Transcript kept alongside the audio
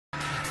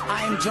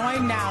I am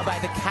joined now by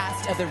the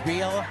cast of The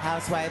Real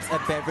Housewives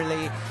of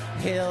Beverly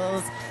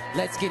Hills.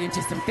 Let's get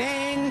into some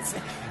things.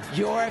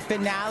 Your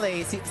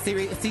finale,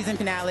 season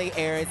finale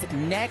airs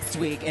next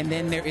week, and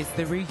then there is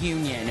the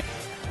reunion.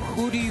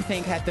 Who do you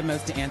think had the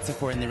most to answer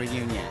for in the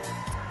reunion?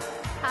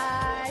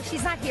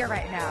 She's not here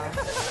right now.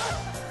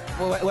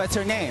 Well, what's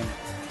her name?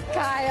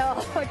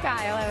 Kyle,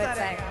 I would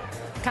say.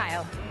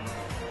 Kyle.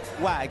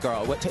 Why,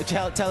 girl? What?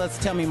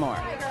 Tell me more.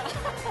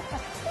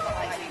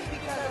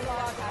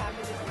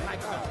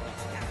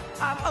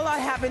 A lot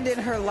happened in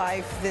her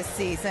life this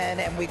season,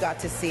 and we got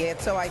to see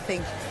it. So I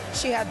think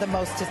she had the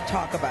most to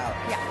talk about.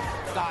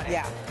 Yeah. Got it.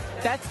 Yeah.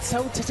 That's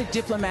such a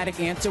diplomatic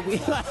answer. We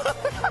love.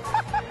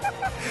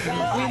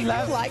 I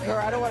do like her.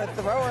 I don't want to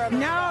throw her.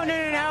 No.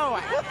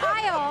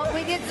 Kyle,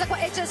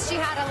 it's just she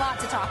had a lot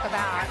to talk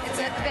about. It's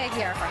a big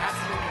year for us.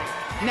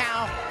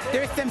 Now,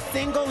 there's some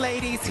single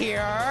ladies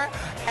here,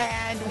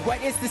 and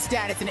what is the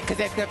status in it? Because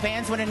if the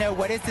fans want to know,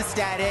 what is the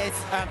status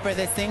for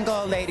the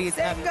single ladies?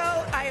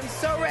 Single, I am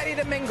so ready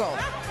to mingle.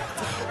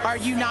 Are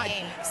you not?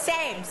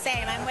 Same.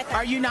 I'm with her.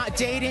 Are you not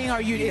dating?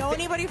 Are you? You know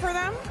anybody for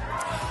them?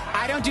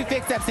 I don't do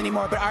fix-ups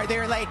anymore, but are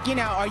there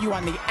are you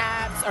on the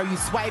apps? Are you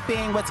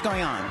swiping? What's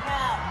going on?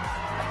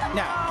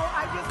 No. Oh,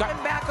 I just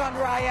went back on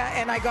Raya,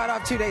 and I got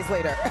off 2 days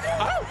later.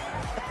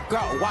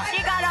 Girl, why?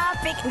 She got off.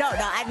 No,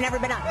 I've never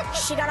been on.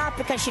 She got off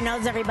because she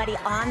knows everybody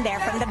on there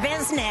from the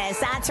business.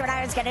 That's what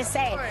I was going to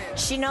say.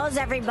 She knows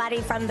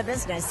everybody from the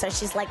business, so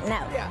she's like, no.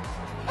 Yeah.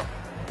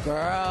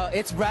 Girl,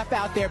 it's rough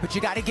out there, but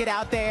you got to get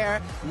out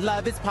there.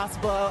 Love is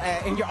possible,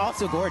 and you're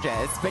also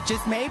gorgeous, but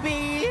just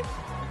maybe,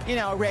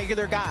 a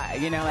regular guy,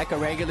 like a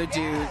regular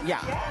dude.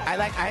 Yeah,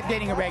 I'm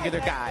dating a regular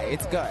guy.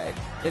 It's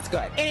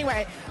good.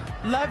 Anyway,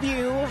 love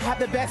you. Have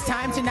the best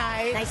time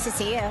tonight. Nice to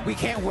see you. We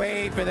can't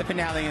wait for the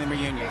finale and the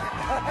reunion.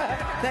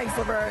 Thanks,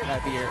 Laverne.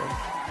 Love you.